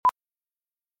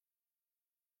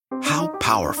How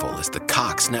powerful is the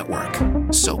Cox network?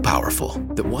 So powerful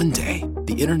that one day,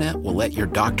 the internet will let your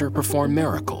doctor perform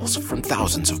miracles from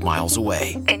thousands of miles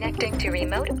away. Connecting to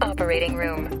remote operating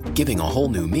room. Giving a whole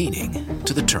new meaning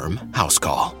to the term house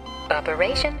call.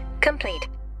 Operation complete.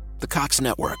 The Cox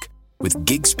network. With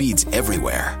gig speeds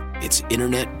everywhere. It's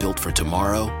internet built for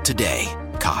tomorrow, today.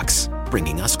 Cox,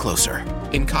 bringing us closer.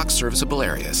 In Cox serviceable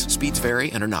areas, speeds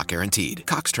vary and are not guaranteed.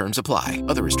 Cox terms apply.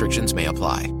 Other restrictions may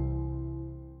apply.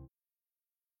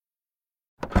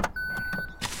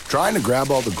 Trying to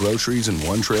grab all the groceries in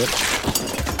one trip?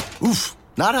 Oof,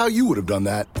 not how you would have done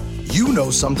that. You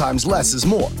know sometimes less is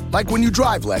more. Like when you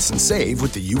drive less and save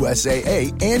with the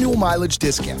USAA annual mileage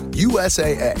discount.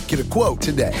 USAA. Get a quote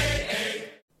today.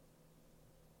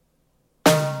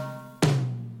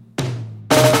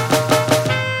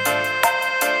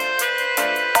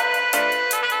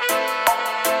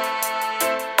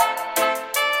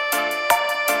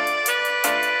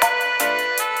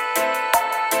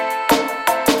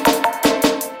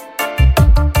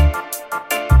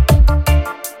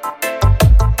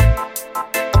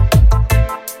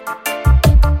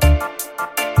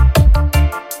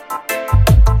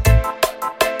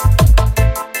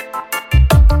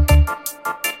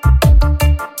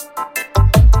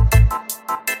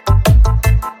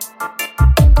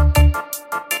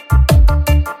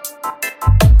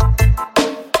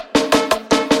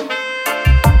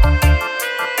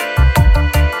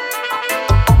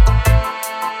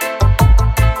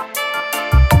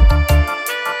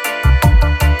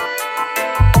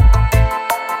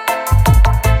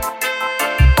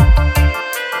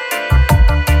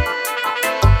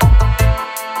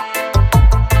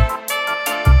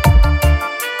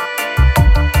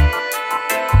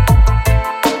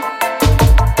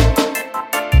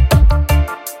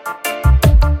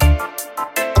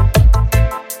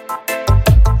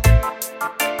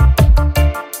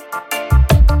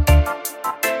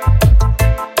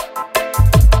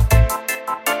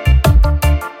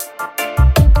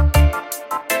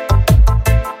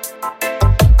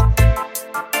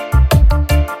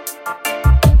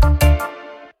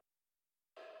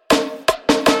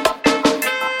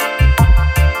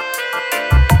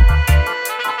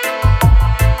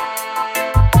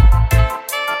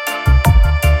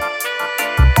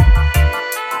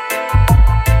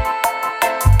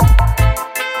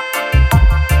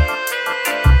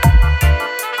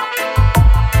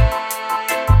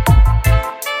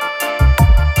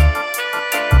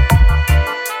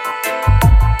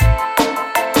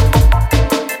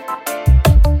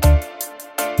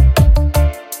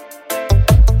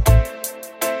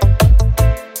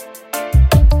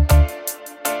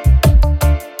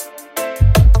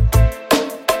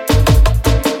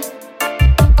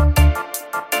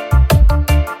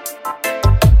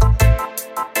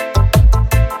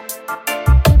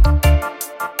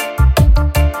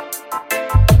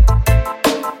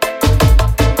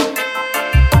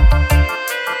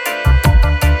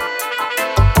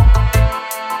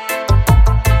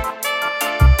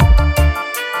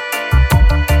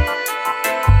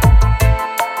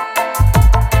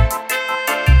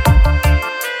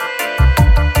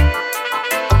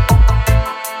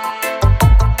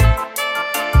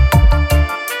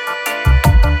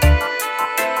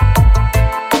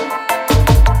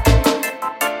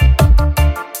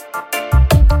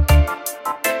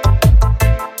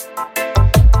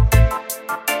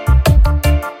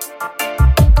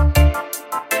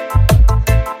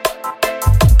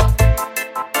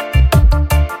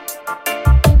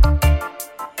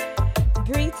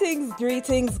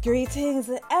 Greetings,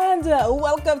 and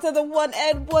welcome to the One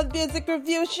and One Music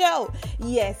Review Show.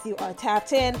 Yes, you are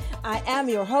tapped in. I am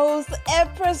your host,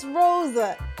 Empress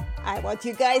Rosa. I want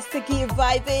you guys to keep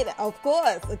vibing, of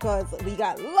course, because we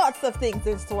got lots of things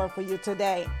in store for you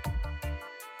today.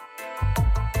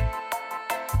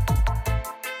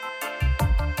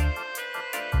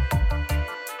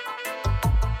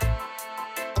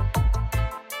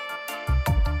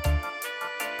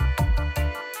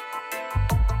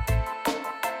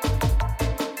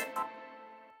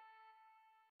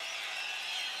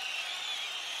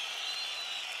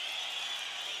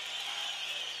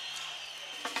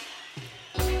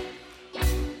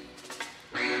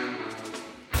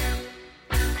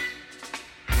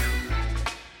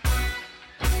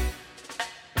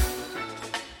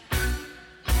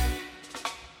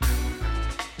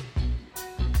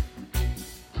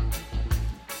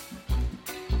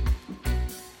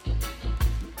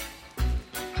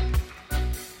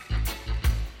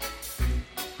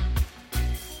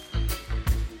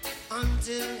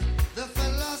 Until the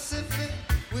philosophy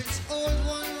which old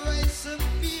one race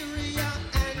superior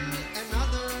and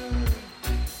another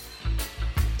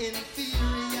in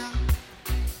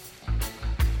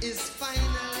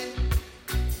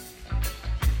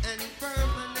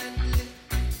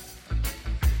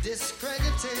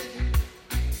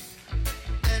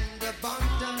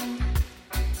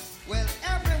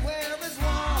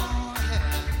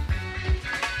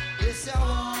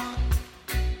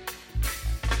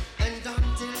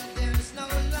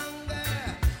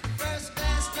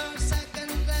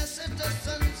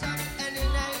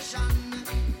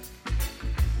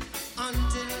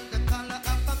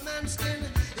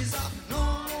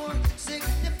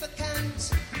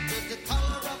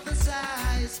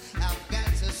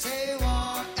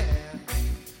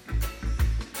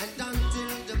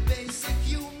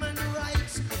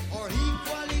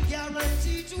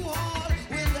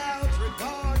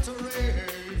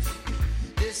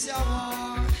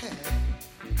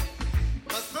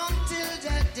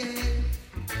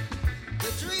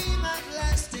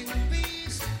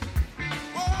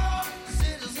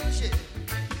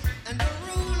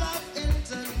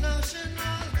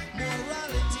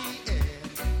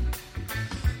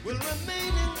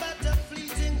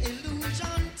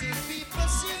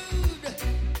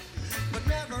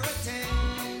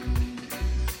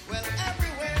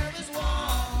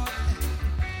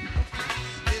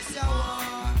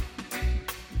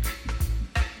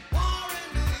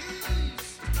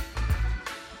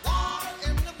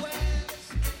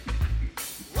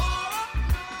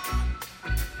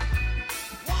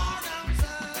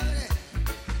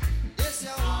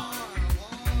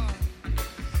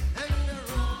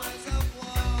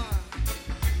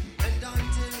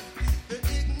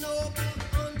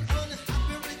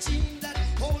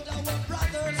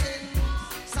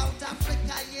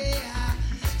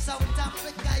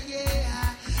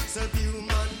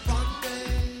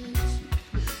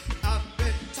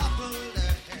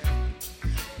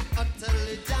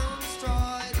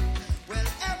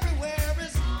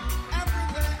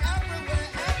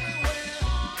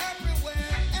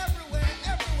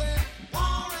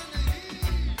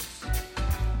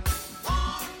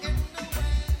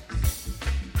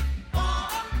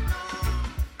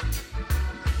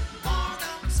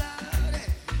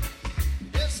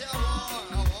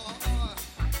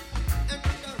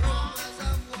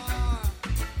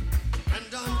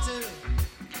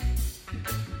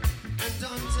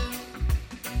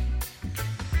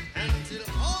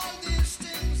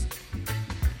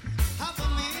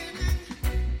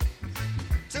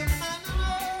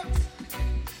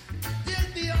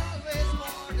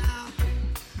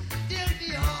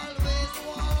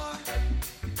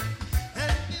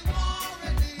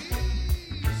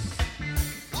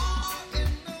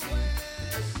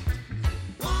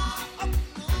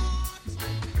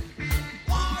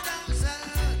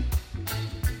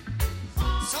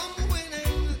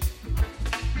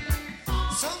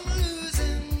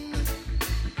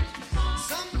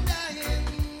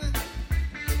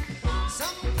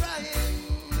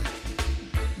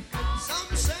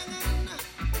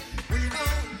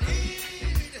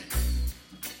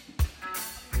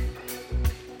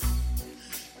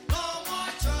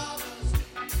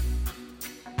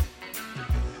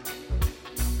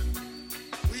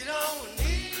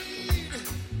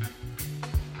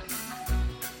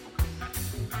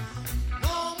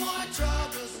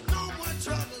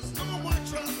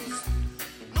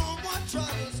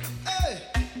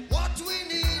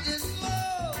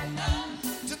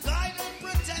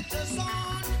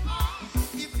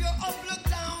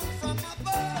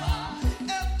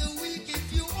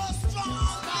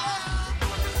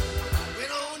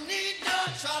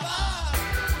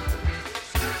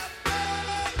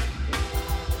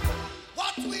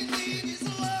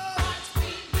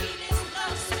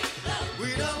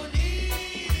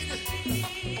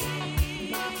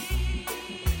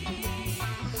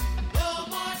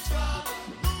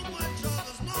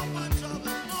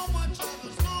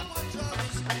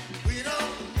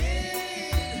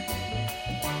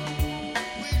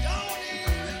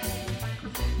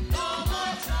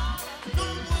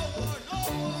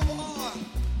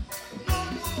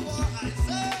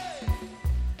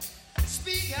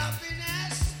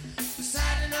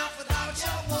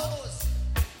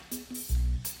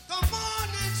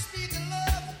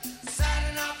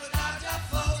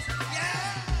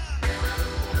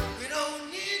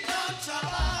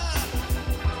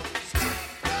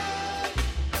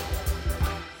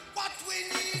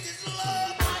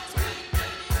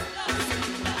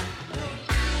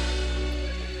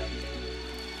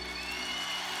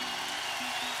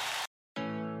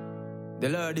The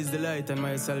Lord is the light and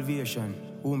my salvation.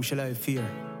 Whom shall I fear?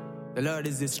 The Lord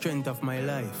is the strength of my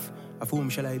life. Of whom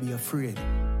shall I be afraid?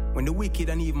 When the wicked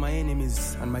and even my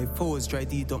enemies and my foes try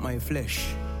to eat up my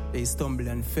flesh, they stumble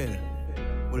and fell.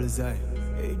 Bullseye.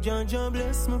 Hey, John,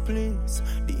 bless me, please.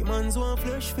 Demons want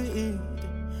flesh for eat.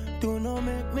 Do not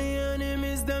make me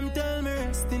enemies, them tell me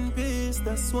rest in peace.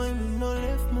 That's why me no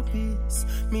left my peace.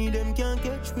 Me them can't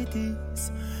catch with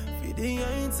ease. For the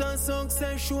heights of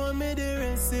success, show me the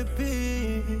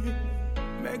recipe.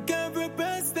 Make every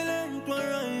pestilence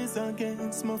rise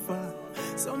against my fall.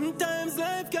 Sometimes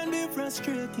life can be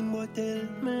frustrating, but tell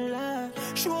me lie.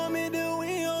 Show me the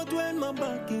way out when my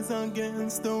back is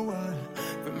against the wall.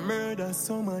 For murder,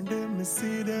 some of them, me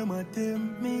see them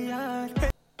attempt me hard.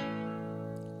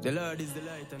 The Lord is the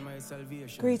light and my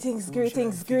salvation. Greetings,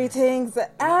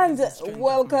 and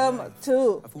welcome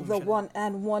to the One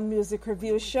and One Music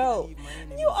Review Show.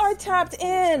 You are tapped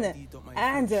in,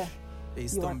 and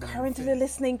you are currently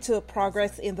listening to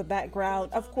Prohgres in the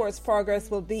background. Of course, Prohgres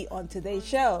will be on today's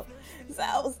show,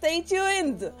 so stay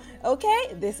tuned.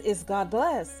 Okay, this is God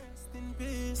Bless.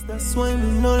 That's why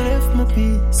me no left my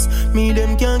peace. Me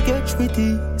them can't catch with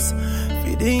ease.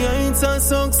 For the heights of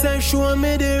success, show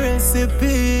me the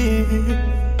recipe.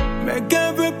 Make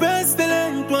every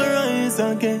pestilence rise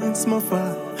against my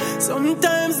fall.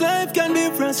 Sometimes life can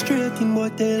be frustrating,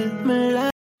 but tell me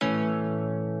lie.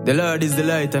 The Lord is the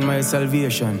light and my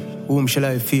salvation. Whom shall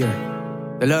I fear?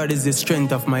 The Lord is the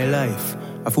strength of my life.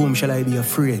 Of whom shall I be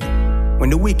afraid? When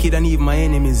the wicked and even my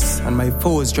enemies and my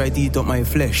foes try to eat up my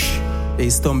flesh, they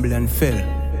stumble and fell.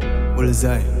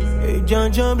 Bullseye. Hey,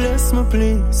 John, bless me,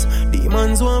 please.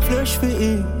 Demons want flesh for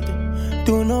eat.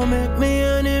 Do not make me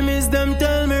enemies, them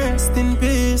tell me rest in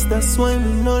peace. That's why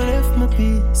me no left my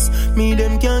peace. Me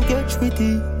them can't catch with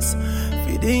ease.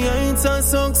 For the heights of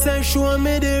success, show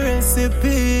me the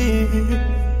recipe.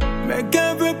 Make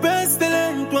every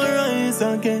pestilence rise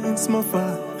against my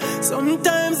fall.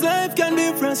 Sometimes life can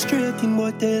be frustrating,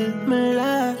 but tell me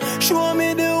lie. Show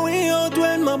me the way out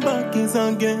when my back is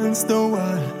against the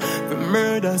wall. For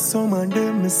murder, some of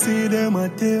them, me see them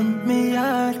attempt me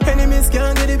hard. Enemies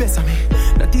can't get the best of me.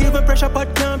 Not even pressure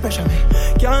pot can't pressure me.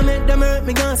 Can't make them hurt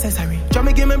me, can't say sorry. Try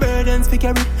me give me burdens, pick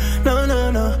carry.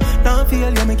 No, don't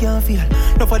feel, yeah, me can't feel.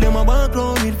 No for them I walk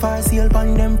round with fire seal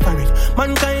pan them for it.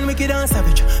 Mankind wicked and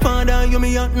savage. Father, you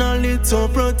me out now lit, so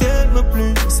protect me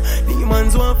please.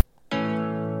 Demons want.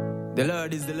 The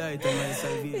Lord is the light and my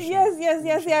salvation.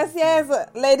 Yes.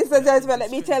 Ladies and gentlemen,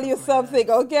 let me tell you something,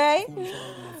 okay?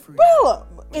 Well,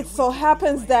 it so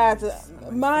happens that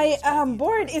my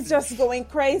board is just going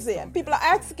crazy. People are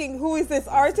asking, who is this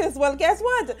artist? Well, guess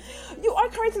what? You are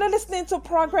currently listening to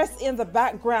Prohgres in the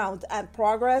background, and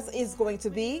Prohgres is going to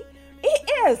be, he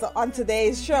is on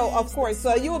today's show, of course,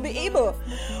 so you will be able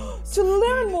to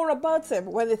learn more about him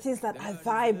when it is that I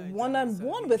vibe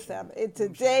one-on-one with him in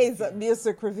today's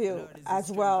music review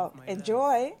as well.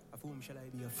 Enjoy. Of whom shall I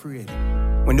be afraid?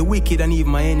 When the wicked and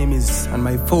even my enemies and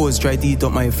my foes try to eat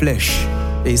up my flesh,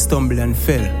 they stumble and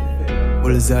fell.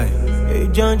 Bullseye. Hey,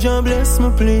 John, bless me,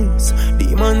 please.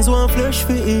 Demons want flesh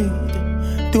for eat.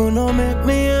 Do not make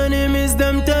me enemies,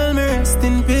 them tell me rest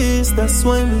in peace. That's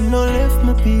why me no left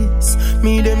my peace.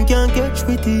 Me them can't catch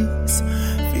with ease.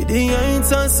 For the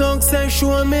heights of success,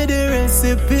 show me the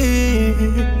recipe.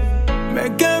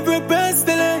 Make every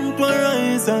pestilence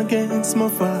rise against my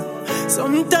fall.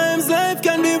 Sometimes life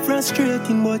can be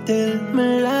frustrating, but tell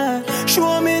me lie.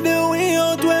 Show me the way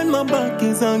out when my back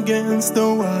is against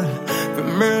the wall. For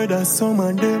murder, some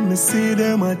of them, me see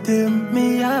them attempt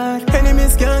me hard.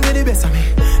 Enemies can't get the best of me.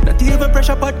 Not even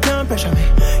pressure pot can't pressure me.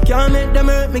 Can't make them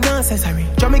hurt me, can't say sorry.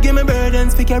 Try me give me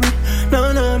burdens, pick carry.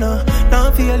 No,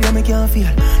 don't feel, yeah, me can't feel.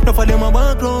 No for them I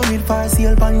walk round with fire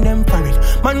seal pan them for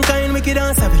it. Mankind wicked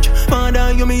and savage.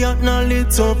 Father, you me out now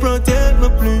lit, so protect me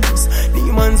please.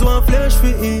 Demons want flesh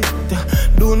for eat.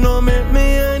 Do not make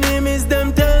me enemies,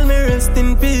 them tell me rest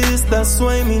in peace. That's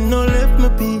why me no left my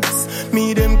peace.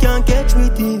 Me them can't catch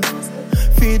with it.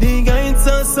 For the heights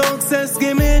of success,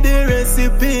 give me the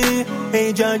recipe.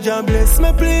 Hey, Jah, bless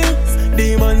me please.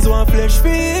 Demons want flesh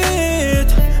feet.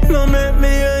 No make me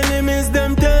enemies,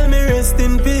 them tell me rest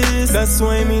in peace. That's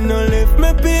why me no left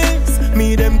my peace.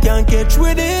 Me them can't catch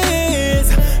with it.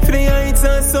 For the heights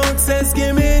of success,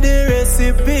 give me the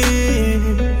recipe.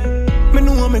 Me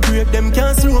know me great, them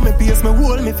can't slow me pace. Me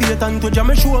hold me faith and touch and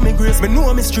me show me grace. Me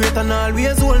know me straight and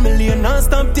always hold me lane. Not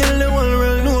stop till the whole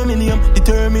world know me name.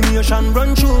 Determination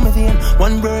run through me vein.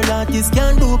 One bird artist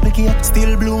can't duplicate.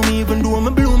 Still bloom even though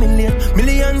me blooming late.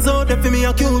 Millions out there for me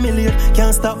accumulate.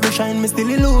 Can't stop me shine, me still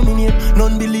illuminate.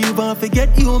 Non-believer forget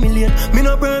humiliate. Me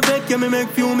no perfect, yeah, me make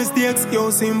few mistakes, yo,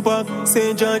 impact.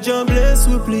 Say, Jaja, bless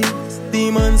we please.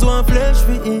 Demons want flesh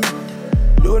we eat.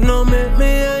 Don't know make me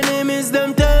enemies,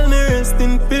 them tell me rest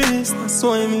in peace. That's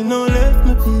why me no left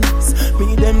my peace.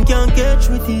 Me them can't catch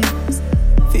with ease.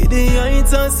 For the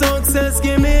heights of success,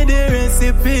 give me the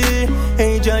recipe.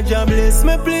 Hey, Jaja, bless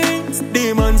me please.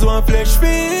 Demons want flesh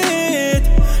feet.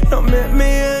 Don't make me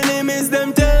enemies,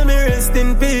 them tell me rest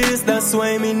in peace. That's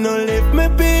why me no live my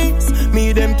peace.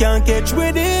 Me them can't catch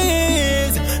with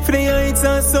ease. For the heights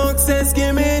of success,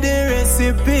 give me the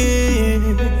recipe.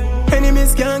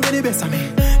 Enemies can't get the best of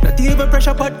me. Not even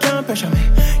pressure pot can't pressure me.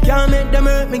 Can't make them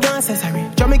hurt me, can't say sorry.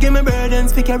 Try me give me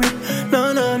burdens, pick carry.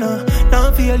 No, no, no.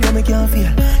 Don't feel, you me can't feel.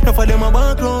 No for them a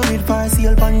walk round with fire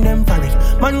seal pan them for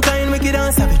it. Mankind wicked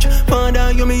and savage.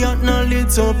 Father, you me out now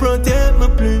lit, so protect me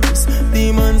please.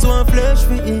 Demons want flesh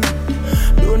for eat.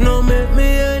 Don't know make me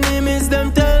enemies,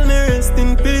 them tell me rest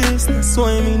in peace. That's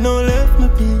why me no left my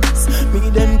peace. Me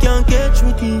them can't catch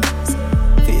with ease.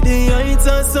 For the heights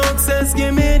of success,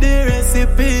 give me the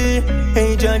recipe.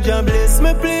 Hey, Jaja, bless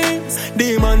me please.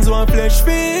 Demons want flesh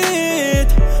feet.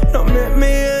 Don't make me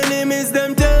enemies,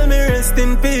 them tell me rest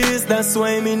in peace. That's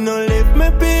why me no live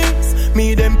my peace.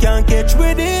 Me them can't catch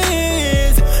with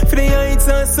ease. For the heights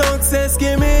of success,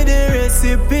 give me the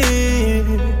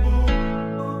recipe.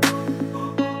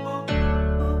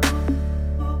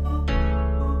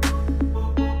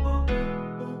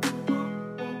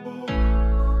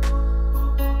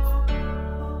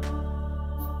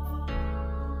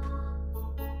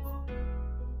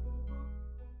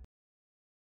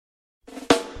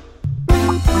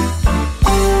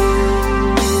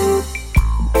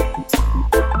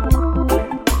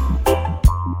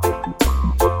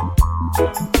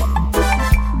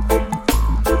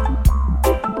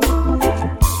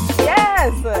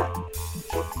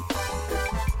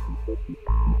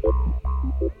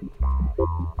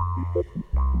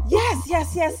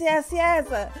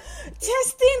 Yes.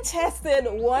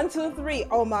 Testing. 1, 2, 3.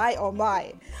 Oh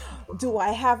my. Do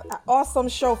I have an awesome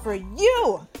show for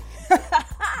you?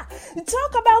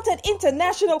 Talk about an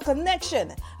international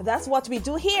connection. That's what we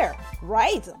do here,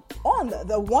 right? On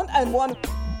the One and One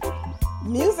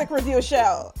Music Review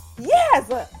Show.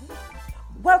 Yes!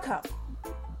 Welcome,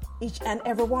 each and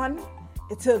everyone,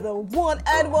 to the One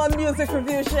and One Music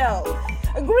Review Show.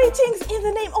 Greetings in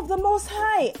the name of the Most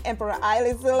High. Emperor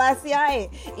Haile Selassie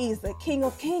is the King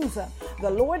of Kings, the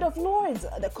Lord of Lords,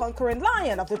 the conquering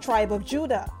Lion of the tribe of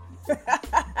Judah.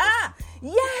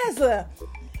 Yes!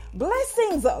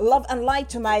 Blessings, love and light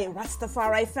to my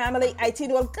Rastafari family,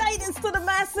 itinerary guidance to the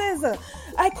masses.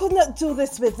 I could not do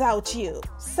this without you.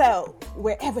 So,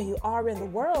 wherever you are in the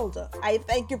world, I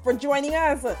thank you for joining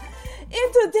us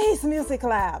in today's Music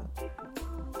Lab.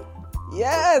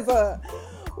 Yes!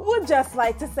 Would just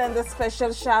like to send a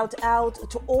special shout out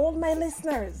to all my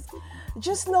listeners.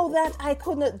 Just know that I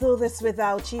could not do this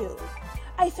without you.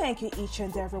 I thank you each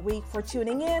and every week for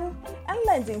tuning in and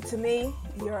lending to me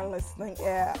your listening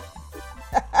ear.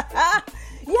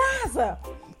 Yes!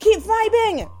 Keep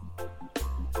vibing!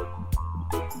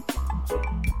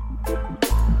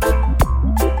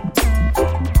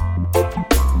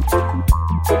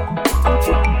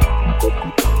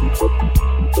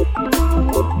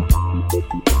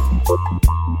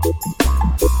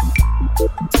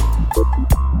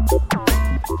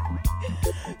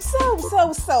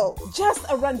 So, just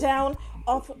a rundown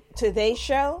of today's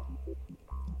show.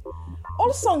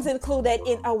 All songs included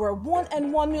in our One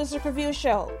and One Music Review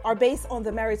Show are based on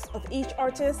the merits of each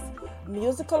artist,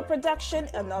 musical production,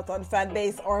 and not on fan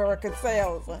base or record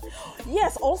sales.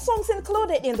 Yes, all songs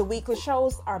included in the weekly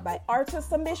shows are by artist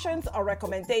submissions or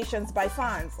recommendations by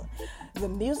fans. The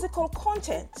musical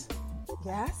content,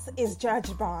 yes, is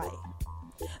judged by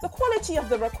the quality of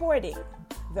the recording,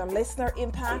 the listener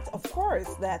impact, of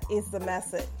course, that is the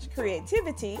message,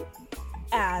 creativity,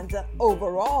 and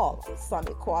overall some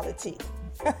equality.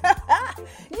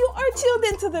 You are tuned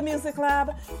into the Music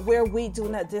Lab, where we do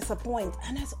not disappoint,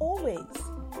 and as always,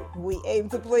 we aim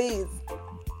to please.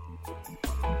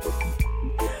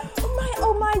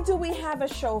 Oh my, do we have a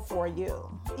show for you?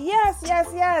 Yes.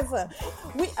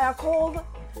 We are called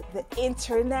the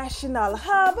International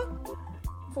Hub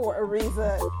for a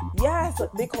reason. Yes,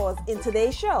 because in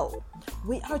today's show,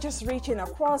 we are just reaching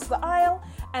across the aisle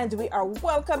and we are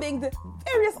welcoming the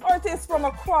various artists from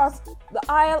across the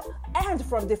aisle and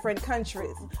from different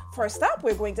countries. First up,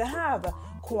 we're going to have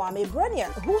Kwame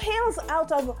Brenya, who hails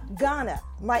out of Ghana.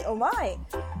 My oh my,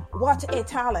 what a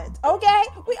talent. Okay,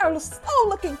 we are so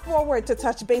looking forward to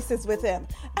touch bases with him.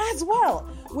 As well,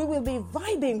 we will be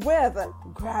vibing with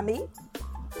Grammy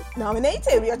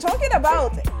nominated. We are talking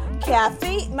about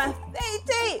Cathy,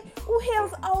 Matete, who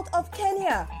hails out of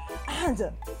Kenya.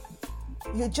 And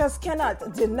you just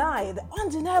cannot deny the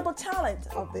undeniable talent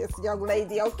of this young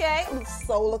lady, okay? I'm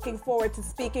so looking forward to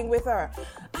speaking with her.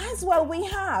 As well, we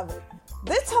have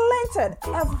the talented,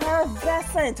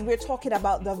 effervescent, we're talking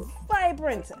about the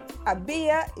vibrant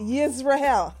AbiYah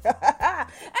Yisrael. And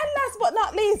last but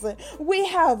not least, we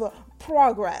have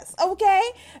Prohgres, okay?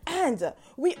 And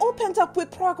we opened up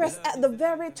with Prohgres at the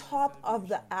very top of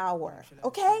the hour,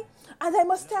 okay? And I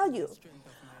must tell you,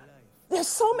 there's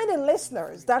so many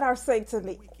listeners that are saying to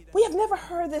me, we have never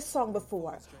heard this song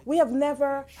before. We have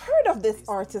never heard of this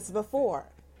artist before.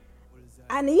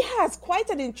 And he has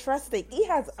he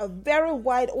has a very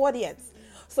wide audience.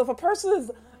 So for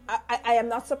persons, I am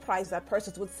not surprised that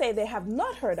persons would say they have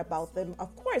not heard about them,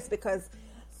 of course, because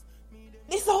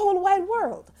it's the whole wide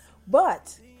world.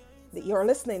 But you're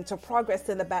listening to Prohgres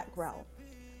in the background.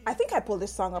 I think I pulled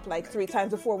this song up like 3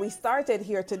 times before we started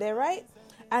here today, right?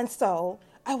 And so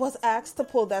I was asked to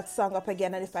pull that song up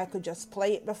again, and if I could just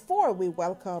play it before we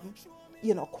welcome,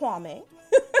 Kwame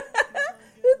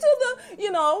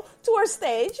to our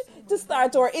stage to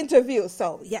start our interview.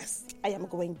 So yes, I am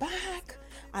going back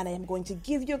and I am going to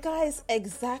give you guys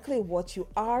exactly what you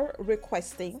are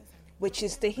requesting, which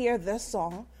is to hear this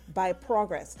song by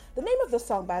Prohgres. The name of the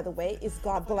song, by the way, is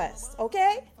God Bless,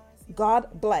 okay? God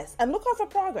Bless. And look out for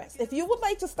Prohgres. If you would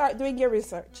like to start doing your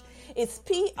research, it's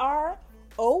Prohgres,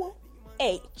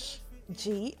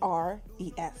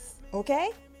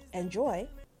 okay? Enjoy.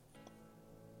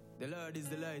 The Lord is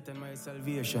the light and my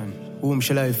salvation. Whom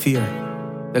shall I fear?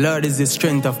 The Lord is the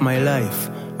strength of my life.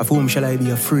 Of whom shall I be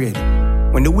afraid?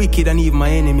 When the wicked and even my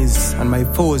enemies and my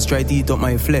foes tried to eat up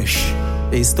my flesh,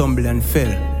 they stumbled and fell.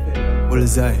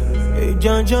 Bullseye. Hey,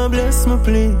 Jah bless me,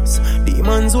 please.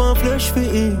 Demons want flesh for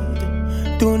eat.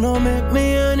 Do not make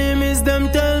me enemies, them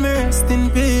tell me rest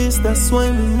in peace. That's why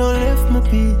me no left my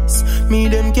peace. Me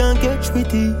them can't catch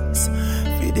with ease.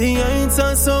 For the heights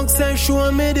of success,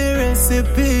 show me the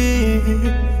recipe.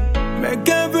 Make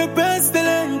every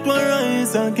pestilent one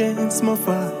rise against my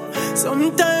fall.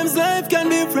 Sometimes life can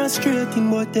be frustrating,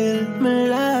 but tell me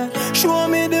lie. Show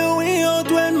me the way out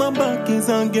when my back is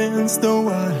against the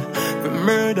wall. For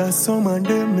murder, some of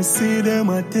them, me see them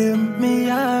attempt me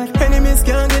hard. Enemies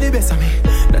can't get the best of me.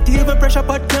 Not even pressure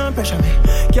pot can't pressure me.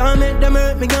 Can't make them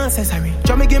hurt me, can't say sorry.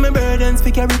 Try me give me burdens,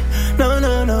 fi carry. No,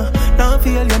 don't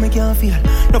feel, yeah, me can't feel.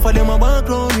 No for them a walk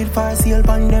round with fire seal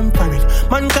pan them for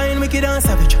it. Mankind wicked and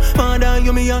savage. Father,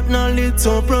 you me out now lit,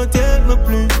 so protect me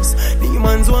please.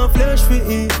 Demons want flesh for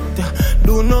eat.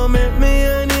 Do not make me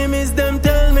enemies, them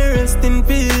tell me rest in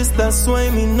peace. That's why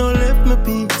me no left my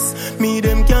peace. Me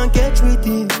them can't catch with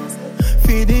it.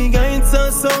 Feeding heights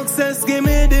of success, give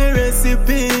me the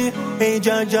recipe. Hey,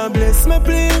 Jah bless me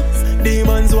please.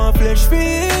 Demons want flesh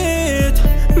feet.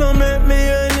 No make me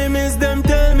enemies, them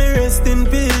tell me rest in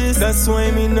peace. That's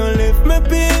why me no left my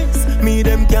peace. Me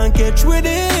them can't catch with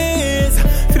it.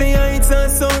 Feeding heights of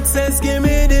success, give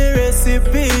me the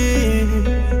recipe.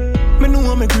 Me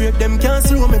know me great, them can't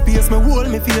slow me pace. Me hold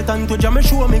me faith and to Jah me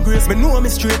show me grace. Me know me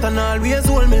straight and always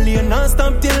hold me lane. Not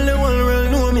stop till the whole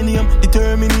world know me name.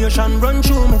 Determination run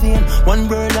through me vein. One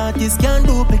world artist can't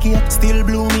duplicate. Still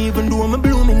bloom even though me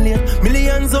blooming late.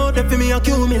 Millions out there for me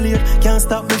accumulate. Can't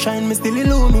stop me shine, me still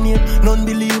illuminate.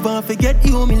 Non-believer forget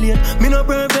humiliate. Me no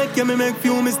perfect, yeah me make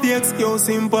few mistakes. Yo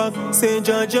impact, say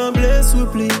Jah bless we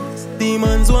please.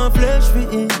 Demons want flesh for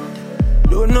eat.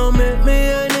 Do not make me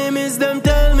enemies, them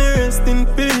tell me rest in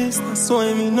peace. That's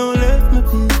why me no left my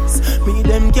peace. Me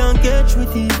them can't catch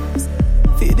with ease.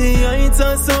 For the heights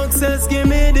of success, give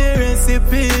me the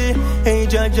recipe. Hey,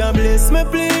 Jah bless me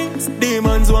please.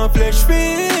 Demons want flesh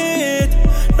feet.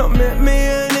 Don't make me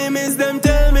enemies, them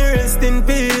tell me rest in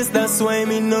peace. That's why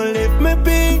me no left my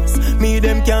peace. Me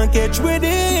them can't catch with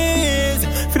ease.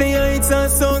 For the heights of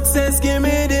success, give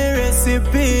me the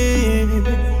recipe.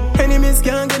 Enemies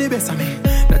can't get the best of me.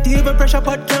 Not even pressure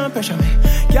pot can't pressure me.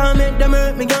 Can't make them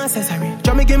hurt me, can't say sorry.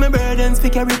 Try me give me burdens, fi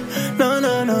carry. No,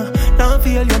 don't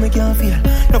feel, yeah me can't feel.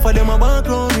 No for them a walk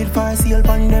round with fire seal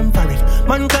pan them for it.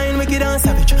 Mankind wicked and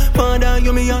savage. Father,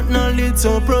 you me out now lit,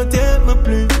 so protect me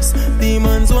please.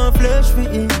 Demons want flesh for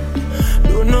eat.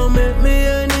 Do not make me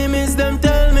enemies, them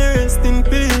tell me rest in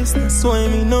peace. That's why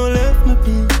me no left my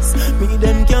peace. Me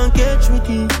them can't catch with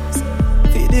ease.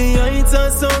 For the heights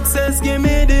of success, give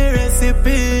me the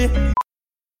recipe.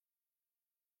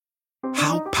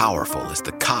 How powerful is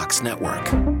the Cox network?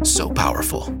 So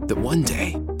powerful that one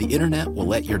day, the internet will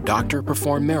let your doctor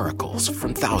perform miracles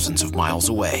from thousands of miles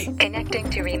away. Connecting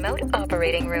to remote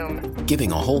operating room.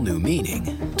 Giving a whole new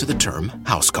meaning to the term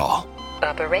house call.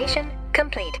 Operation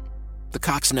complete. The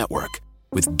Cox network,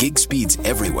 with gig speeds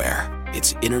everywhere,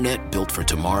 It's internet built for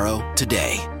tomorrow,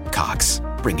 today. Cox,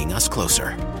 bringing us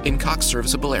closer. In Cox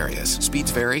serviceable areas,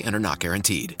 speeds vary and are not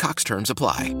guaranteed. Cox terms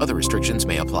apply. Other restrictions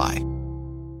may apply.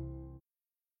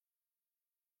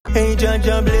 Hey,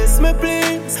 Jah, bless me,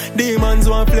 please. Demons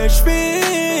want flesh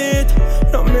feet.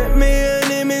 Don't make me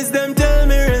enemies, them tell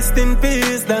me rest in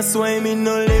peace. That's why me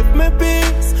no live my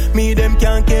peace. Me them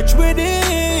can't catch with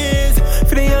this.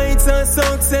 For the heights of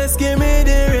success, give me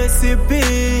the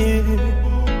recipe.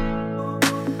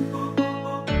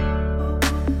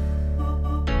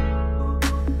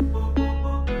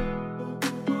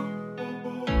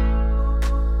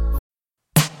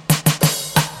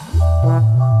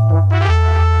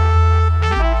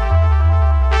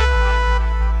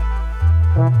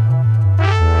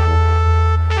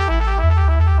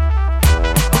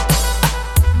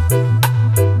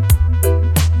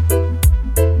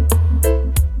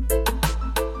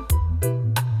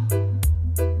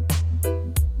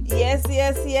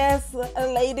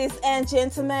 Ladies and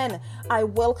gentlemen, I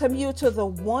welcome you to the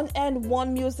One and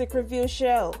One Music Review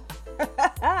Show.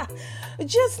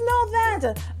 Just know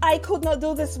that I could not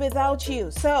do this without you.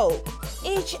 So,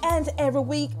 each and every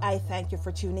week, I thank you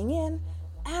for tuning in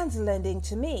and lending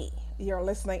to me your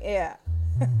listening ear.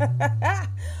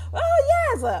 Oh,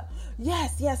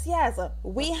 yes.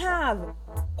 We have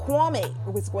Kwame,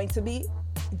 who is going to be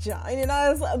joining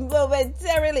us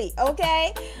momentarily,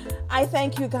 okay? I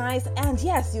thank you guys, and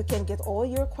yes, you can get all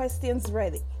your questions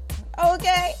ready,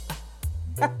 okay?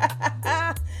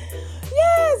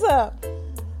 Yes.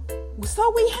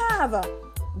 So we have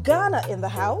Ghana in the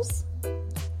house,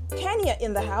 Kenya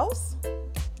in the house,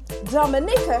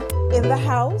 Dominica in the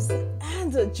house,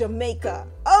 and Jamaica,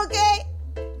 okay?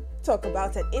 Talk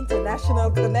about an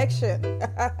international connection.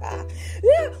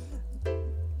 Yeah.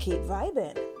 Keep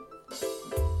vibing.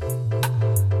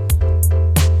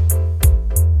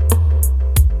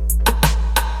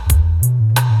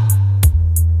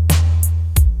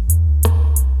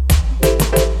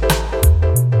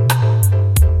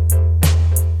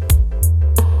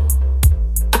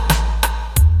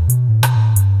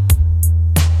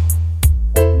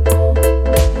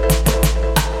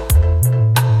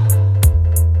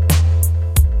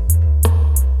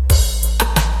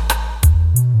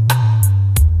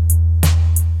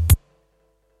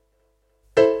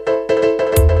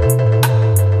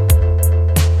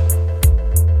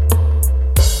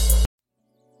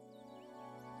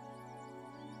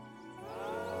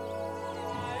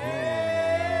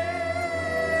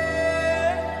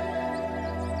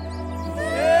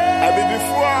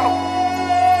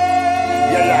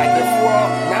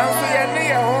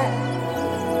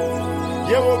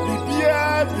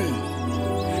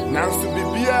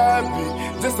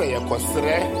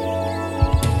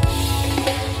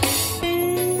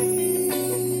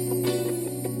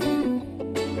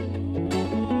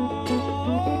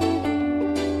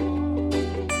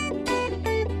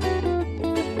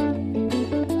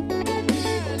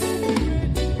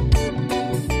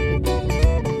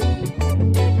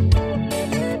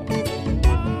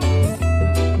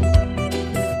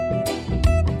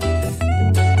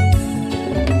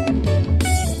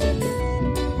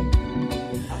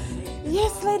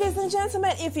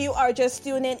 If you are just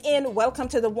tuning in, welcome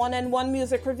to the One and One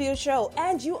Music Review Show,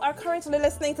 and you are currently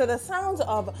listening to the sounds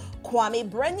of Kwame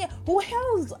Brenya, who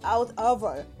hails out of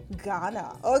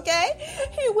Ghana, okay?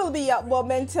 He will be up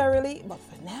momentarily, but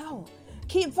for now,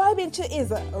 keep vibing to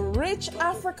his Rich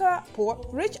Africa, Poor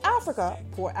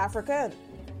African.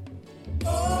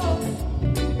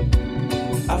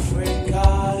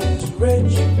 Africa is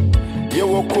rich.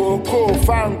 Yewo koko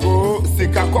fango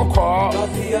sika koko. But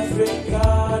the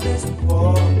African is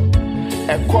poor.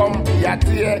 Ekom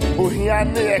yadie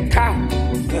ohiane eka.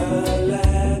 The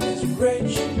land is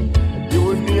rich.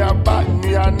 Yewo niaba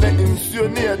niane insuo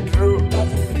ni edro. But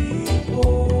the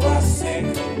people are sick.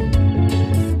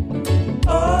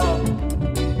 Oh.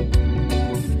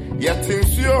 Yet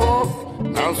insuo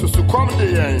nanso sukom de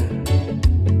yen.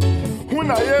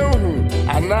 Huna yehu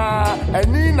ana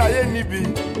eni na ye nibi.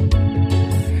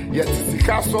 Yet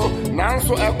sika so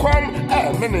nanso ekom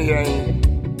mene yen.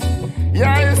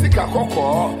 Ya sika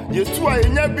koko yetu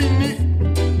anya bi ni.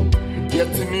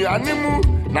 Yet nuane mu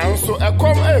nanso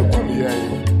ekom ekum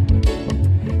yen.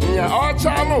 Nya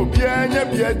ocha no bi anya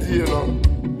bi adie no.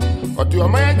 Odi o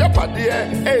man japade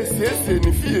esiesie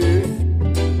ni fie.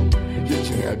 Ye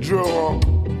chine adro.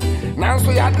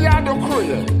 Nanso yade adokro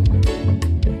ye.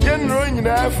 Ye nro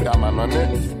nyina afri amanone.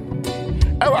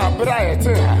 Ewa abra ye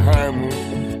tin hahan mu.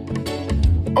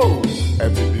 Oh,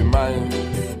 every be mine.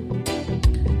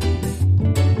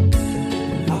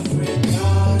 Africa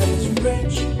is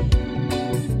rich.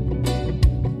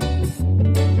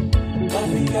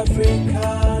 the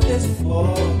African is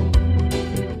poor.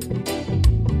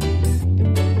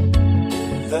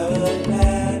 The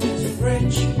land is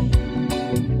rich,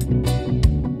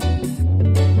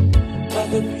 but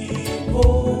the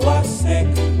people are sick.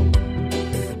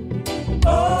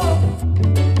 Oh,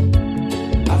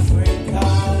 Africa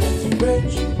is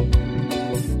rich,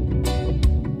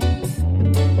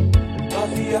 but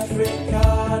the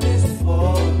African is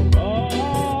poor.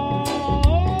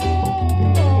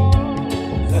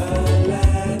 The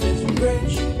land is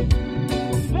rich,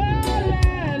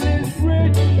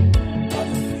 but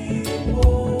the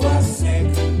people are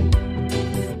sick.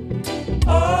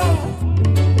 Oh.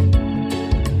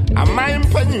 Amai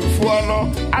mpanyimfoɔ no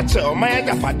akyɛ ɔman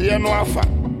agyapadeɛ no afa.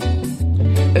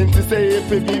 Enti sɛ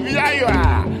yɛpɛ biribi ayɔ a,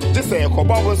 gye sɛ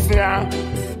yɛkɔbɔ bosea.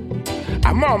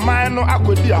 Ama ɔman no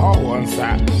akɔdi ahɔhoɔ nsa.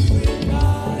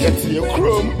 Yɛte yɛ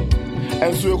kurom,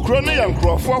 ɛnso yɛ kuro no yɛ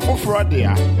nkurɔfoɔ foforɔ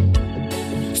dea.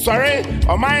 Sɔre,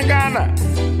 ɔman Ghana.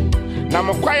 Na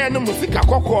mokwaeɛ no mu sika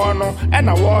kɔkɔɔ no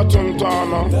ɛna wɔɔtontɔn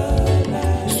no.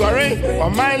 Sɔre,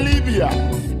 ɔman Libya.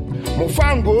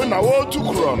 Mofango na wɔɔtu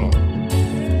kuro no.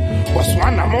 Wɔsoa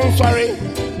na mo nsɔre.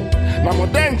 Na mo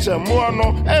dɛnkyɛ mmoɔ no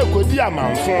ɛrekɔdi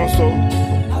amanfo so.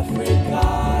 Africa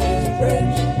is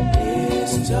rich.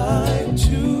 It's time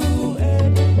to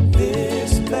end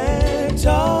this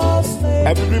mental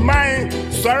slavery. Ebibiman,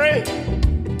 sorry.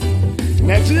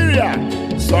 Nigeria,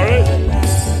 sorry.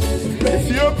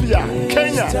 Ethiopia,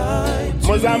 Kenya,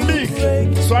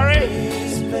 Mozambique, sorry.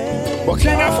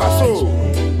 Burkina Faso,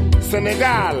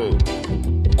 Senegal,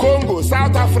 Congo,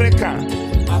 South Africa,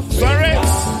 sorry.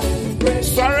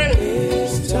 Sorry.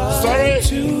 Sorry.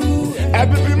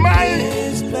 Ebibiman.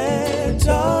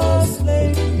 Mental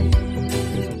slavery.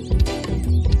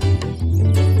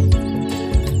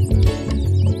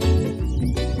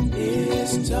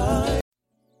 It's time.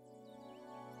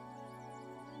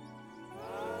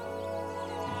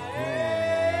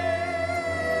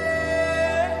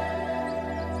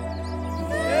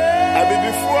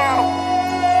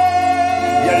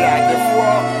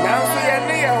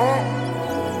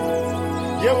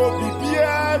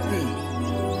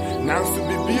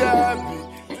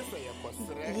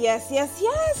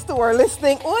 Yes, to our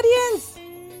listening audience.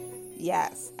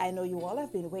 Yes, I know you all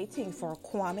have been waiting for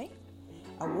Kwame,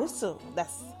 Awusu,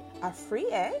 that's a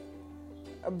free,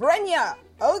 Brenya,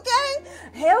 okay?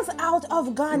 Hails out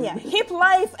of Ghana, hip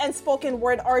life and spoken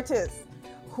word artist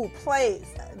who plays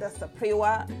the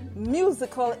Sapriwa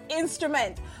musical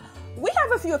instrument. We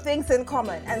have a few things in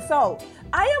common, and so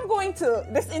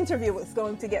this interview is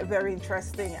going to get very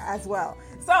interesting as well.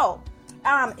 So,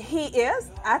 he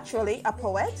is actually a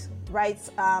poet,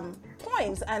 writes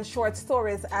poems and short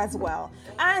stories as well.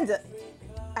 And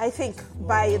I think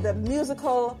by the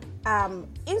musical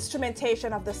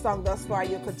instrumentation of the song thus far,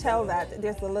 you could tell that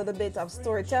there's a little bit of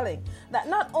storytelling that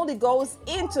not only goes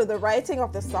into the writing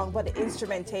of the song, but the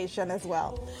instrumentation as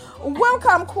well.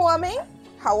 Welcome, Kwame.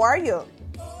 How are you?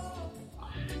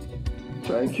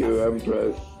 Thank you,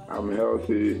 Empress. I'm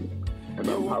healthy and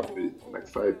I'm happy and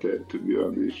excited to be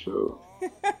on this show.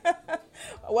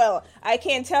 Well, I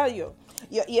can tell you.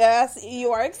 Yes,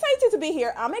 you are excited to be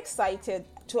here. I'm excited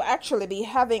to actually be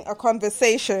having a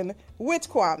conversation with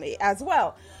Kwame as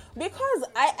well, because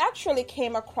I actually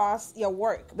came across your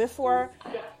work before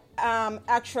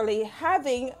actually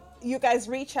having you guys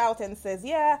reach out and says,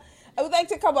 yeah, I would like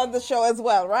to come on the show as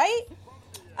well, right?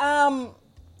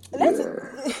 Let's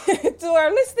to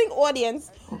our listening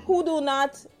audience who do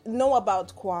not know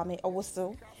about Kwame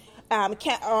Owusu,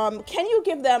 can you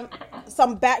give them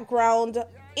some background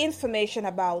information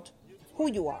about who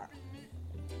you are?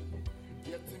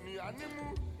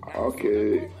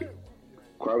 Okay,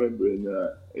 Kwame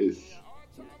Brenya is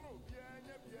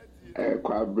a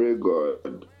Kwame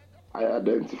God. I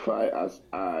identify as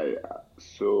I.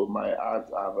 So my art,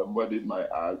 I've embodied my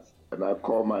art, and I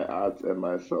call my art and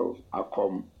myself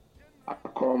Akom.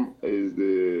 Akom is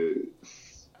the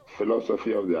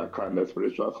philosophy of the Akan, the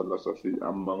spiritual philosophy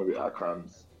among the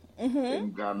Akans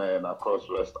in Ghana and across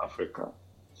West Africa.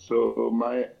 So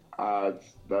my art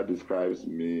that describes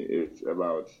me is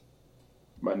about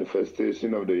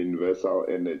manifestation of the universal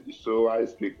energy. So I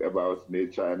speak about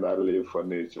nature and I live for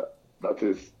nature. That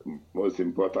is the most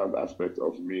important aspect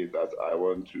of me that I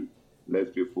want to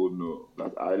let people know,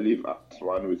 that I live as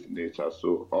one with nature.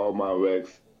 So all my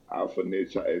works are for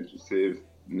nature and to save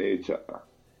nature.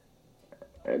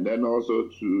 And then also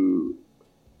in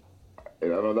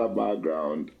another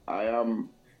background, I am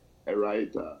a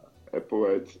writer, a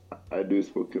poet. I do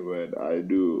spoken word. I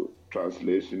do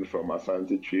translation from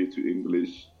Asante Tree to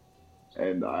English.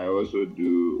 And I also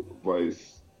do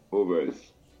voice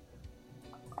overs.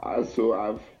 So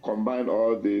I've combined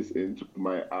all this into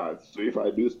my art. So if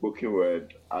I do spoken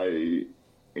word, I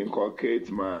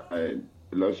inculcate my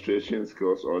illustration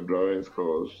skills or drawing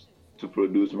skills to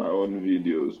produce my own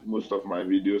videos. Most of my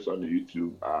videos on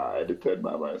YouTube are edited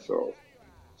by myself.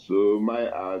 So my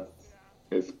art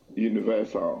is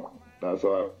universal. That's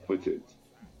how I put it.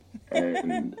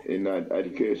 And in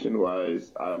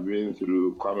education-wise, I've been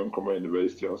through Kwame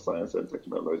University of Science and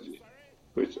Technology,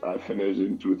 which I finished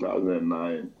in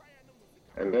 2009,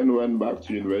 and then went back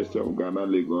to University of Ghana,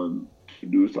 Legon, to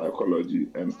do psychology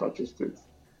and statistics,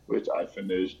 which I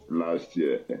finished last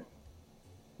year.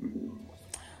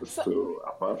 So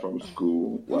apart from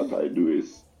school, what I do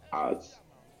is art.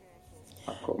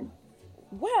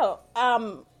 Well,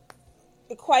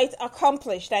 quite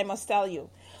accomplished, I must tell you.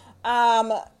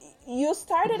 You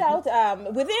started out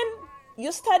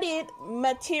you studied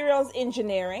materials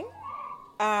engineering.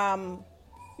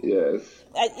 Yes.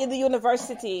 In the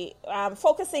university,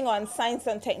 focusing on science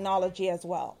and technology as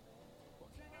well.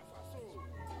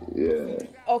 Yeah.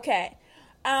 Okay.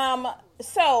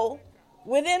 So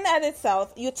within that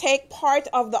itself, you take part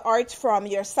of the art from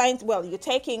your science. Well, you're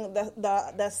taking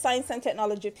the science and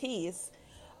technology piece,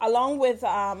 along with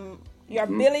your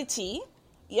ability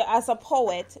as a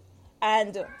poet,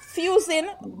 and fusing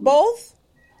both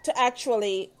to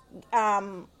actually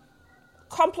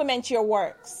complement your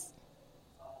works.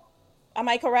 Am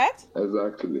I correct?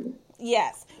 Exactly.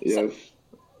 Yes. Yes. So,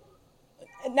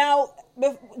 now,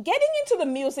 getting into the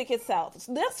music itself,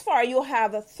 thus far you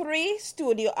have 3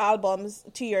 studio albums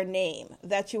to your name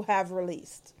that you have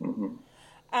released.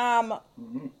 Within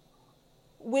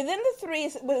the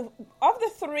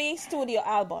 3 studio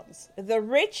albums, The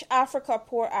Rich Africa,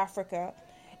 Poor Africa,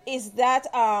 is that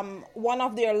one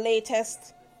of their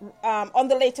latest, on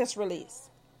the latest release?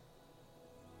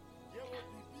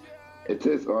 It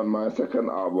is on my second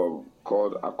album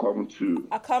called I Come To.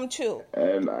 I Come To.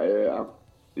 And I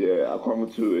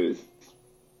Come To is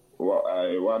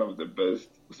one of the best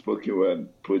spoken word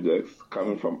projects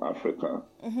coming from Africa,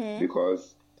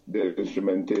 because the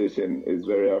instrumentation is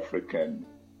very African,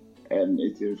 and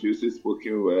it infuses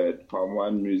spoken word, palm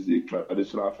one music,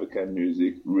 traditional African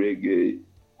music, reggae,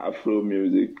 Afro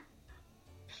music.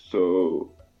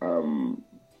 So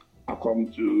I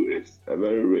Come To, it's a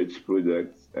very rich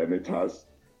project, and it has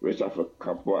Rich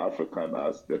Africa, Poor African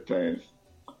as the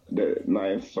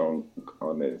 9th song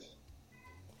on it.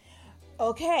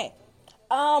 Okay.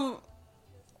 Talk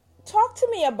to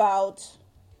me about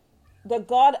the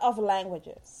God of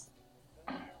Languages.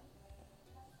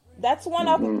 That's one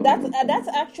of that's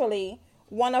actually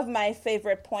one of my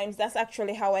favorite poems. That's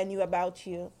actually how I knew about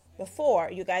you before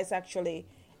you guys actually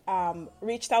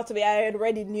reached out to me. I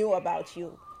already knew about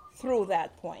you through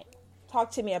that point.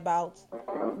 Talk to me about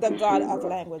the God of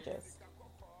Languages.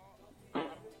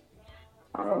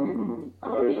 I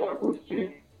wish I could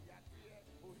speak.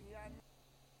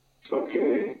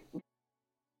 Okay.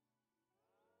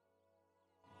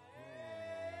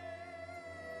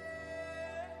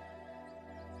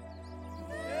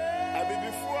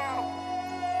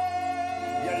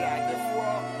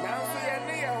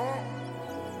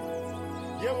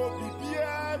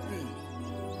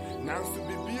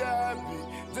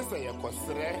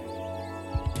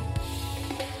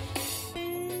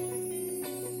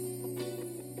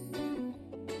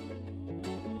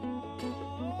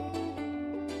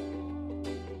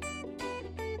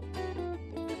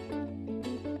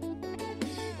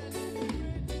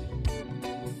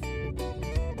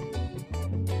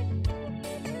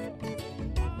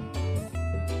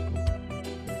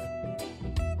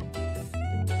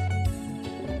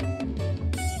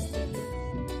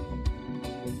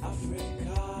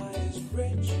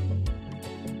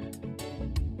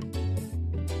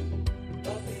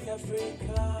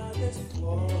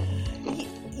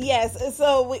 Yes,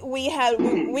 so we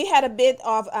had a bit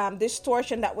of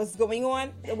distortion that was going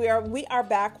on. We are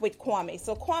back with Kwame.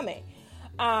 So Kwame,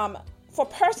 for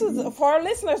our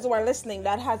listeners who are listening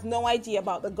that has no idea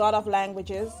about the God of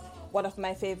Languages, one of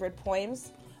my favorite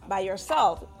poems by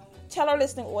yourself, tell our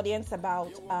listening audience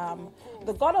about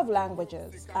the God of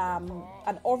Languages,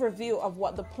 an overview of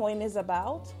what the poem is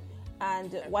about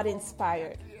and what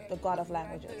inspired the God of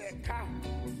Languages.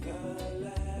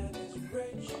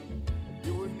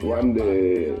 One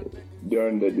day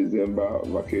during the December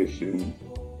vacation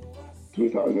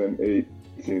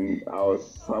 2018, I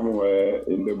was somewhere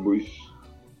in the bush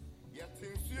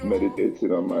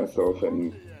meditating on myself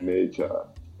and nature,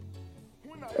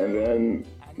 and then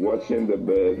watching the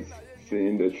birds,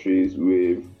 seeing the trees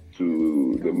wave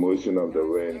to the motion of the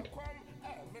wind.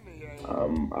 I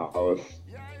was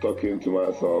talking to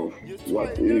myself,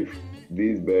 what if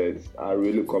these birds are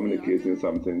really communicating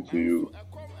something to you.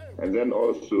 And then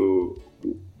also,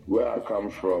 where I come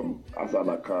from, as an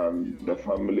Akan, the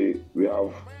family, we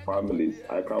have families.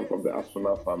 I come from the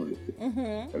Asuna family.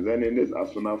 And then in this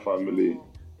Asuna family,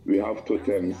 we have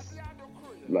totems,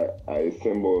 like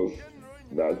symbols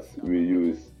that we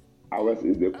use. Ours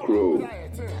is the crow.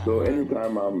 So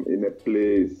anytime I'm in a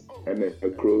place and a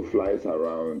crow flies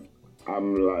around,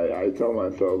 I tell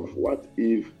myself, what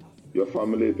if your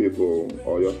family people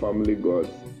or your family gods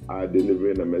are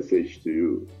delivering a message to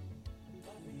you?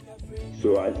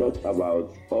 So I thought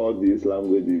about all these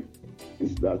languages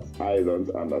that I don't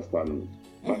understand.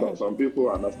 But some people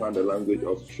understand the language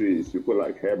of trees, people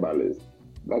like herbalists.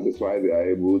 That is why they are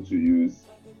able to use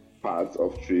parts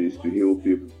of trees to heal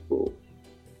people.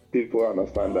 People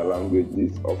understand the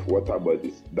languages of water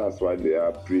bodies. That's why they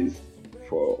are priests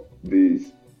for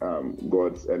these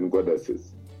gods and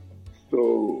goddesses.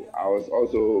 So I was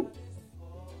also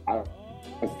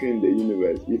asking the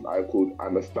universe if I could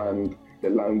understand the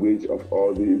language of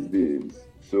all these beings.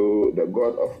 So the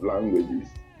God of languages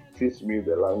teach me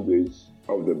the language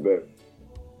of the bird,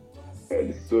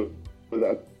 and so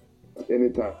that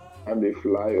anytime they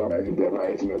fly on the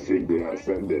right message they are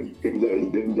sending, if there is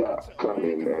danger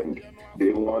coming and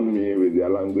they warn me with their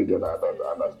language and I don't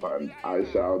understand, I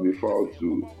shall default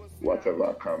to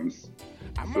whatever comes.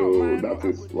 So that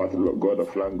is what God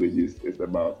of languages is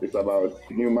about. It's about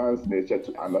humans' nature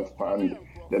to understand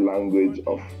the language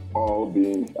of all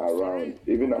beings around.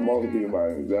 Even among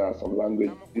humans, there are some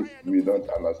languages we don't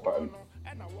understand.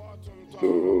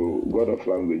 So God of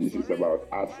languages is about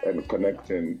us and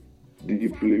connecting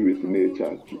deeply with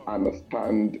nature to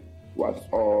understand what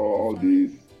all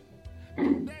these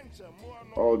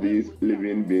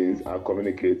living beings are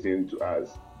communicating to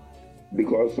us.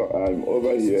 Because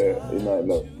over here in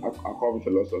Akom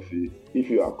philosophy, if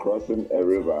you are crossing a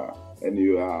river and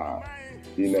you are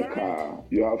in a car,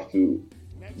 you have to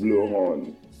blow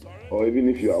horn. Or even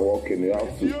if you are walking, you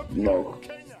have to knock.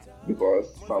 Because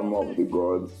some of the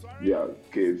gods, their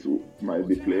kids might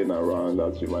be playing around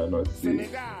that you might not see.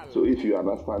 So if you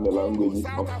understand the languages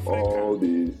of all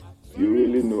these, you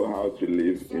really know how to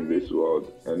live in this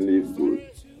world and live good.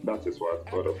 That is what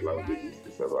God of languages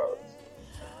is about.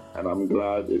 And I'm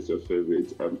glad it's your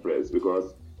favorite, Empress,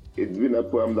 because it's been a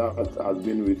poem that has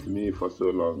been with me for so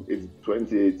long. It's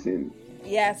 2018.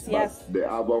 Yes. The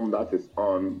album that is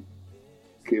on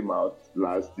came out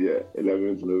last year,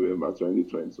 11th November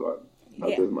 2021.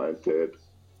 That is my third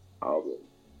album.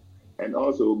 And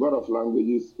also, God of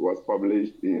Languages was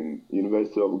published in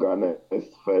University of Ghana's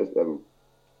first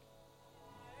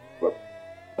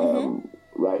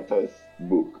writer's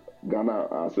book. Ghana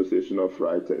Association of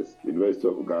Writers, University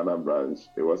of Ghana branch.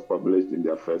 It was published in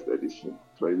their first edition,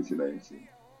 2019.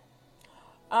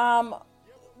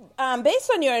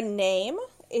 Based on your name,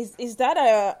 is that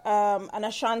an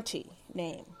Ashanti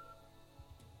name?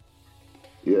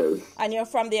 Yes. And you're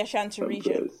from the Ashanti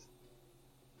region?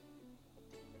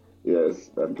 Yes,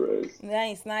 Empress.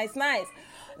 Nice.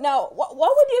 Now, what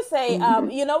would you say?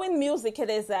 In music,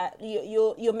 it is that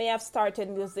you may have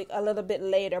started music a little bit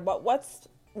later, but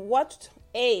what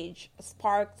age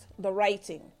sparked the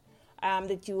writing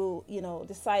that you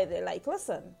decided, like,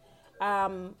 listen,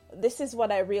 this is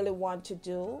what I really want to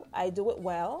do. I do it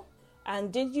well.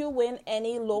 And did you win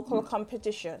any local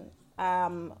competition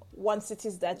once it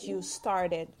is that you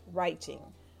started writing?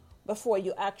 Before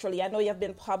you actually, I know you have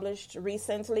been published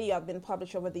recently, you have been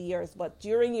published over the years, but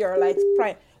during your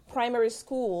primary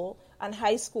school and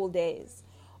high school days,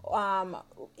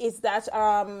 is that,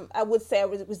 I would say,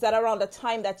 was that around the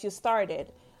time that you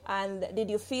started? And did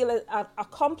you feel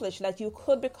accomplished, that you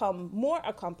could become more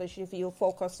accomplished if you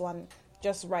focus on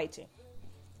just writing?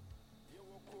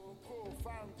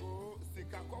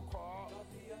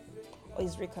 Or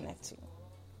is reconnecting?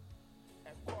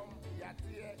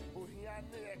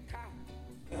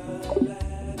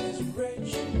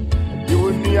 You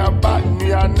will near back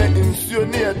near net in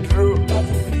near drew.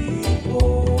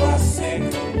 People are sick.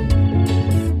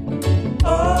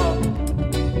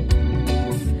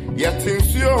 Yet in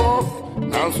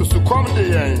Sio, answers to come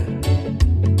the end.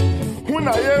 When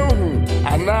I am,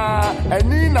 and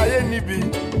Nina Yenibi.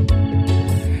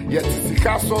 Yet it's a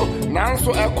castle,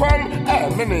 Nanso a come,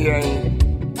 many yen.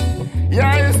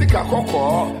 Ya is the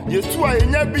Kakoko, yet two are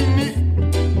in Yabini.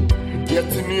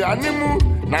 Yet in the animal,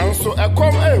 Nanso a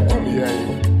come, all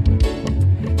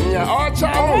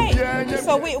right.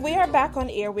 So we are back on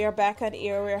air.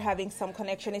 We're having some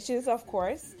connection issues, of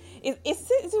course. Is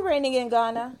it raining in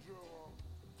Ghana?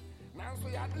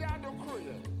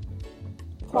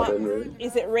 Pardon me?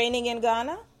 Is it raining in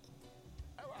Ghana?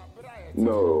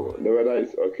 No, the weather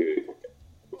is okay.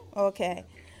 Okay.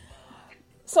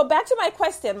 So back to my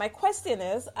question. My question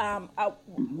is,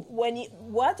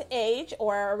 what age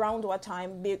or around what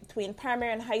time between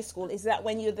primary and high school is that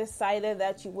when you decided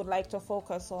that you would like to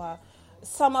focus on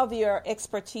some of your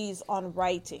expertise on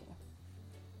writing?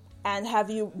 And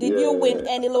did you win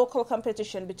any local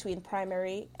competition between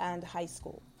primary and high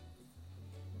school?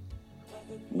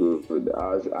 Good.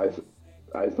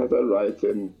 I started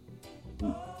writing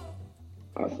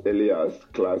as early as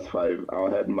class 5.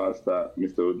 Our headmaster,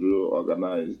 Mr. Odru,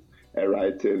 organized a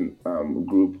writing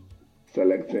group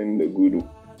selecting the good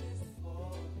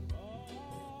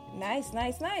Nice.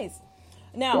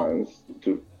 Now, ones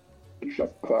to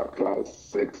class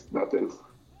 6, that is.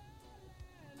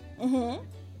 Mm-hmm.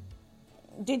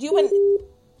 Did you win?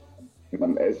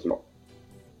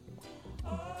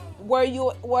 Were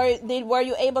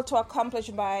you able to accomplish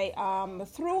by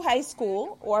through high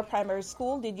school or primary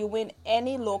school? Did you win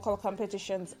any local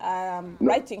competitions,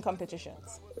 writing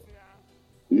competitions?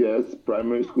 Yes,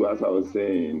 primary school, as I was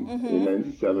saying, in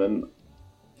 '97,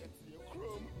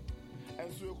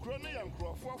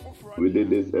 we did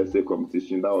this essay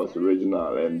competition that was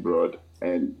regional and broad,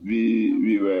 and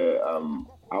we were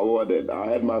awarded. Our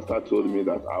headmaster told me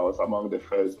that I was among the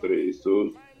first 3,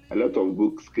 so a lot of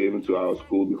books came to our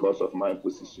school because of my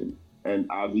position. And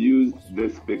I've used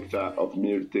this picture of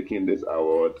me taking this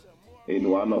award in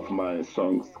one of my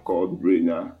songs called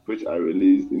Brenya, which I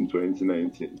released in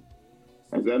 2019.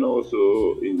 And then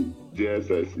also in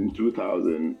JSS in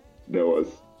 2000, there was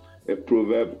a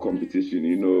proverb competition.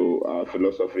 You know, our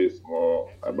philosophy is more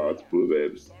about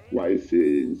proverbs, wise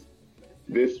sayings.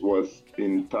 This was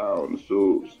in town,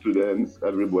 so students,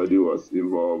 everybody was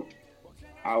involved.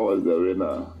 I was the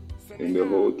winner in the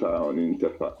whole town in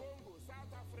Tefa.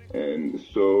 And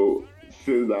so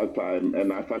since that time,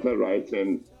 and I started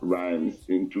writing rhymes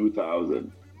in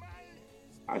 2000.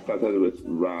 I started with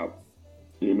rap.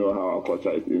 You know how our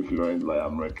culture is influenced by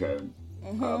American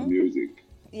music.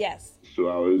 Yes. So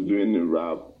I was doing the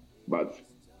rap, but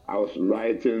I was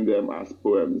writing them as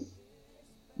poems.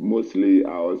 Mostly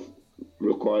I was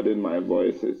recording my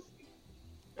voices.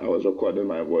 It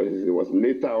was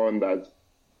later on that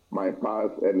my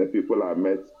path and the people I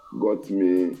met got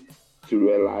me to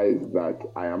realize that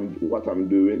what I'm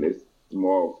doing is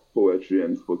more poetry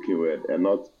and spoken word and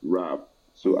not rap.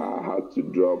 So I had to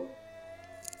drop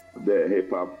the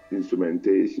hip-hop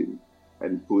instrumentation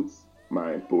and put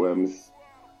my poems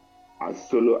as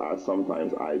solo as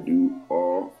sometimes I do,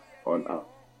 or on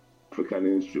African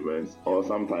instruments, or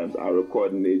sometimes I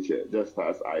record nature, just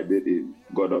as I did in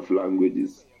God of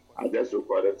Languages. I just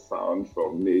recorded sound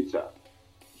from nature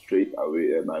straight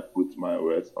away and I put my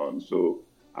words on. So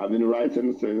I've been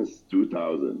writing since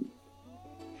 2000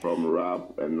 from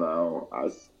rap and now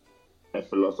as a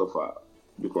philosopher,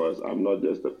 because I'm not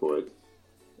just a poet.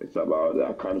 It's about the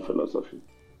Akan philosophy.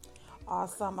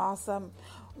 Awesome.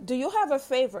 Do you have a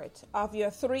favorite of your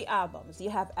 3 albums? You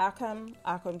have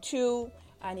Akan 2,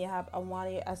 and you have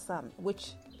Awani Assam.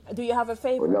 Which do you have a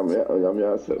favorite?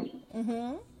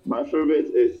 My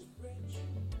favorite is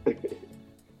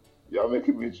you're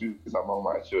making me choose among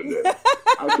my children.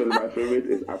 Actually, my favorite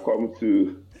is Akom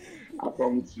 2.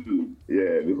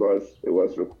 Yeah, because it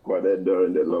was recorded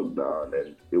during the lockdown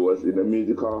and it was in a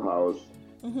musical house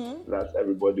that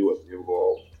everybody was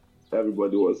involved.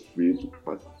 Everybody was free to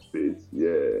participate.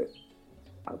 Yeah.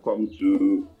 Akom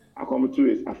 2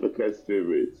 is Africa's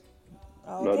favorite.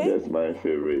 Okay. Not just my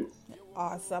favorite.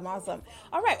 Awesome.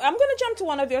 All right, I'm going to jump to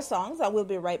one of your songs and we'll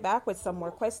be right back with some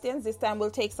more questions. This time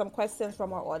we'll take some questions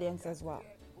from our audience as well.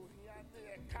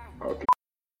 Okay.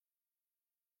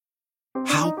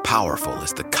 How powerful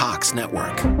is the Cox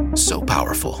network? So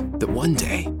powerful that one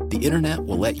day the internet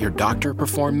will let your doctor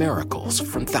perform miracles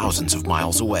from thousands of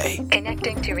miles away.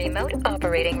 Connecting to remote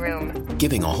operating room.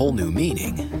 Giving a whole new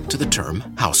meaning to the term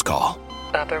house call.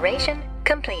 Operation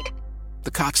complete.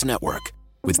 The Cox network.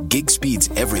 With gig speeds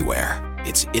everywhere,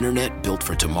 it's internet built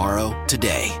for tomorrow,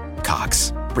 today.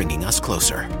 Cox, bringing us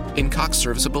closer. In Cox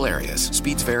serviceable areas,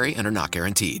 speeds vary and are not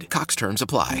guaranteed. Cox terms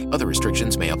apply. Other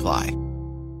restrictions may apply.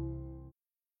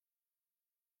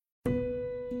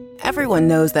 Everyone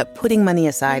knows that putting money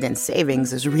aside in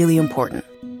savings is really important.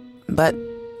 But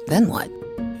then what?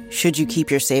 Should you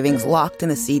keep your savings locked in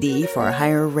a CD for a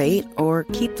higher rate or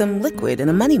keep them liquid in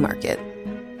a money market?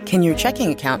 Can your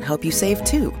checking account help you save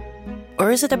too? Or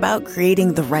is it about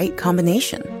creating the right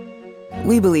combination?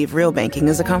 We believe real banking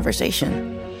is a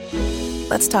conversation.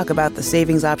 Let's talk about the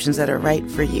savings options that are right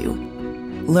for you.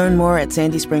 Learn more at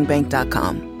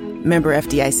sandyspringbank.com. Member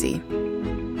FDIC.